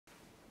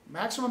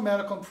Maximum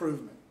medical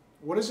improvement.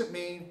 What does it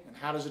mean and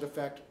how does it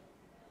affect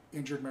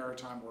injured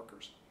maritime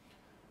workers?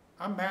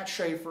 I'm Matt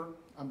Schechter.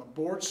 I'm a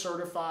board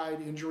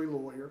certified injury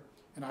lawyer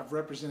and I've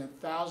represented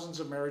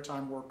thousands of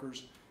maritime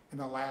workers in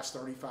the last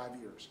 35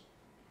 years.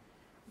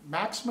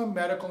 Maximum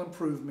medical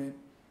improvement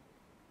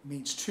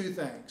means two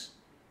things.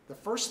 The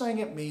first thing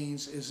it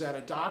means is that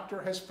a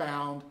doctor has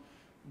found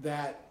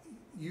that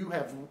you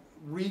have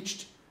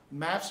reached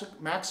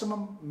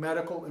maximum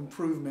medical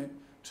improvement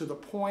to the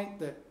point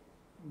that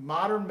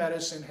modern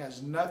medicine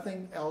has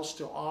nothing else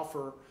to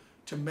offer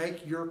to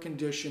make your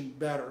condition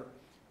better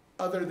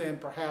other than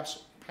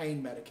perhaps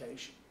pain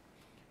medication.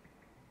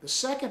 The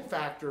second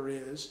factor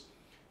is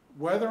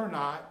whether or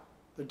not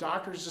the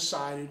doctor's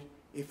decided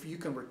if you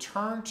can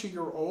return to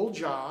your old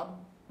job,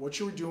 what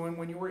you were doing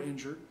when you were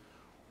injured,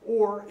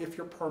 or if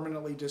you're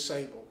permanently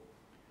disabled.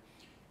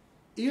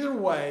 Either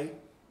way,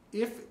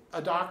 if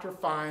a doctor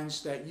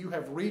finds that you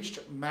have reached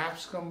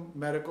maximum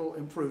medical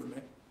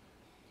improvement,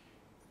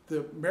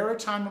 the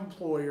maritime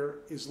employer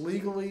is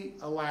legally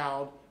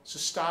allowed to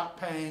stop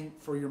paying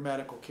for your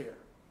medical care.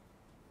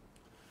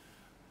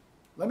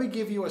 Let me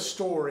give you a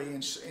story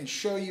and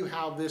show you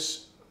how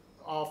this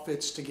all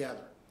fits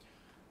together.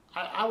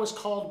 I was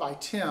called by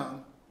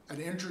Tim,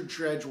 an injured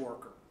dredge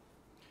worker,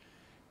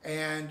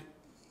 and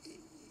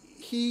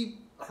he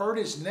hurt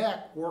his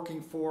neck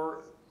working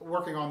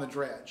on the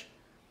dredge.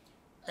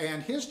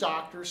 And his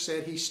doctor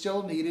said he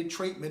still needed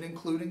treatment,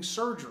 including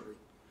surgery.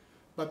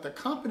 But the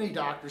company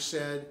doctor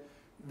said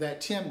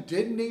that Tim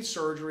didn't need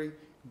surgery,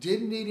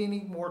 didn't need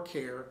any more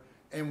care,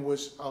 and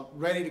was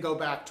ready to go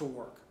back to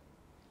work.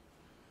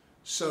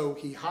 So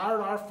he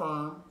hired our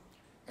firm,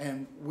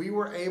 and we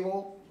were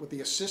able, with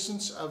the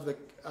assistance of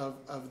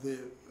the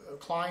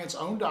client's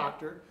own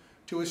doctor,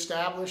 to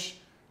establish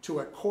to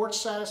a court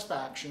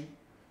satisfaction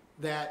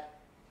that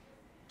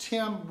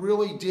Tim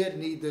really did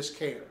need this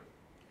care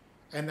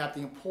and that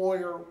the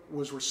employer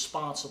was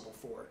responsible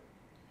for it.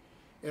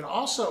 It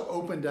also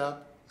opened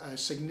up a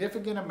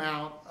significant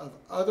amount of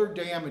other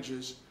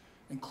damages,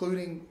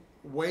 including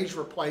wage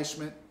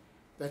replacement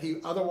that he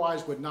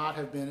otherwise would not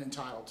have been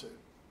entitled to.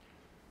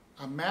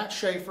 I'm Matt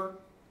Schechter.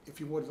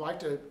 If you would like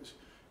to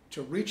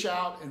reach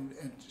out and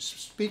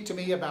speak to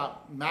me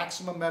about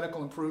maximum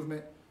medical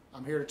improvement,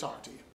 I'm here to talk to you.